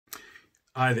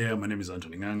Hi there, my name is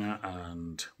Anthony Nganga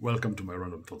and welcome to my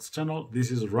Random Thoughts channel.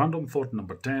 This is Random Thought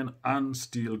number 10 and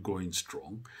still going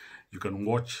strong. You can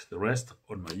watch the rest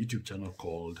on my YouTube channel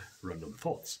called Random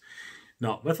Thoughts.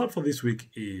 Now, my thought for this week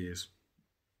is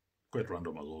quite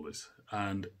random as always.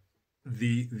 And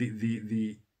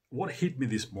what hit me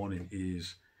this morning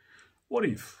is, what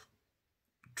if,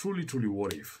 truly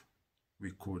what if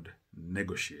we could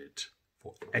negotiate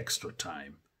for extra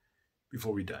time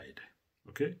before we died?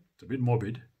 Okay, it's a bit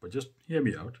morbid, but just hear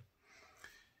me out.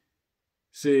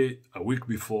 Say a week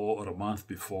before or a month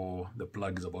before the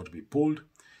plug is about to be pulled,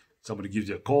 somebody gives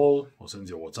you a call or sends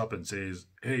you a WhatsApp and says,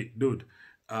 hey, dude,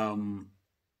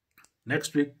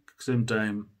 next week, same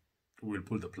time, we'll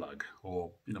pull the plug,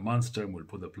 or in a month's time, we'll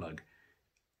pull the plug.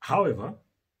 However,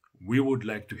 we would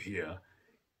like to hear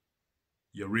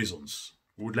your reasons.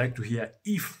 We would like to hear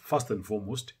if, first and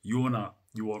foremost, you want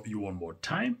more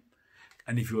time.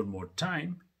 And if you want more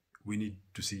time, we need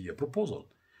to see a proposal.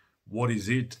 What is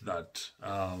it that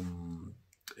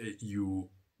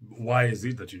why is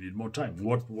it that you need more time?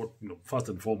 First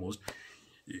and foremost,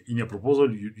 in your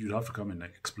proposal, you'd have to come and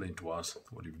explain to us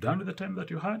what you've done with the time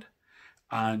that you had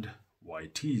and why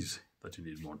it is that you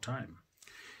need more time.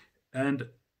 And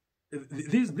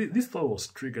this thought was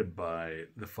triggered by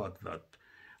the fact that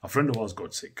a friend of ours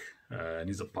got sick, and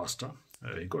he's a pastor.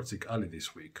 He got sick early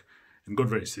this week and got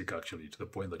very sick, actually, to the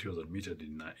point that he was admitted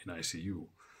in ICU.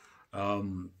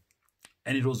 And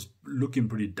it was looking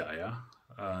pretty dire.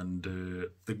 And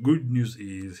the good news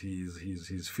is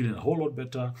he's feeling a whole lot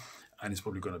better, and he's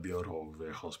probably going to be out of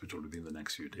the hospital within the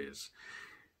next few days.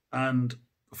 And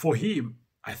for him,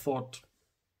 I thought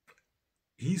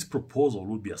his proposal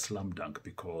would be a slam dunk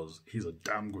because he's a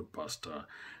damn good pastor.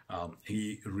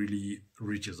 He really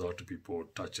reaches out to people,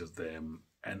 touches them,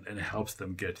 and helps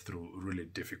them get through really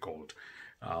difficult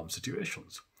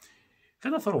situations.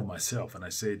 Then I thought of myself and I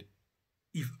said,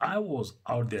 if I was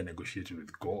out there negotiating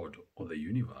with God or the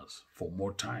universe for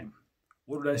more time,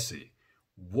 what would I say?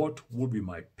 What would be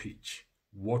my pitch?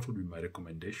 What would be my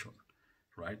recommendation,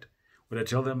 right? Would I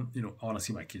tell them, I want to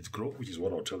see my kids grow, which is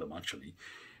what I'll tell them actually.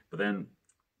 But then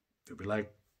they'll be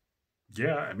like,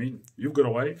 yeah, I mean, you've got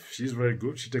a wife. She's very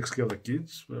good. She takes care of the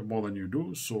kids more than you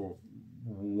do. So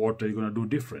what are you going to do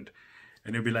different?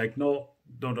 And you'll be like, no,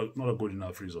 not a good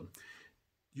enough reason.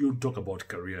 You talk about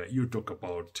career. You talk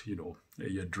about,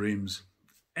 your dreams.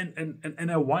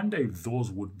 And I wonder if those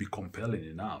would be compelling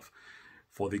enough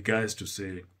for the guys to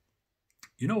say,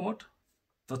 you know what?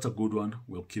 That's a good one.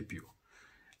 We'll keep you.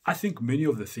 I think many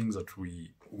of the things that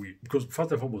we because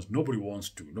first and foremost, nobody wants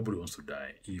to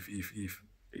die. If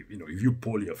you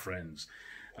poll your friends,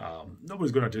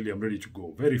 nobody's going to tell you I'm ready to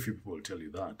go. Very few people will tell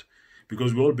you that,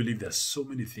 because we all believe there's so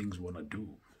many things we want to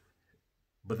do.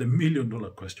 But the $1 million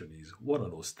question is, what are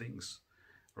those things,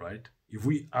 right? If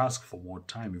we ask for more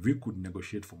time, if we could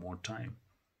negotiate for more time,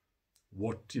 it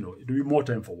would be more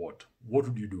time for what? What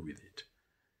would you do with it?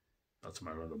 That's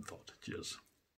my random thought. Cheers.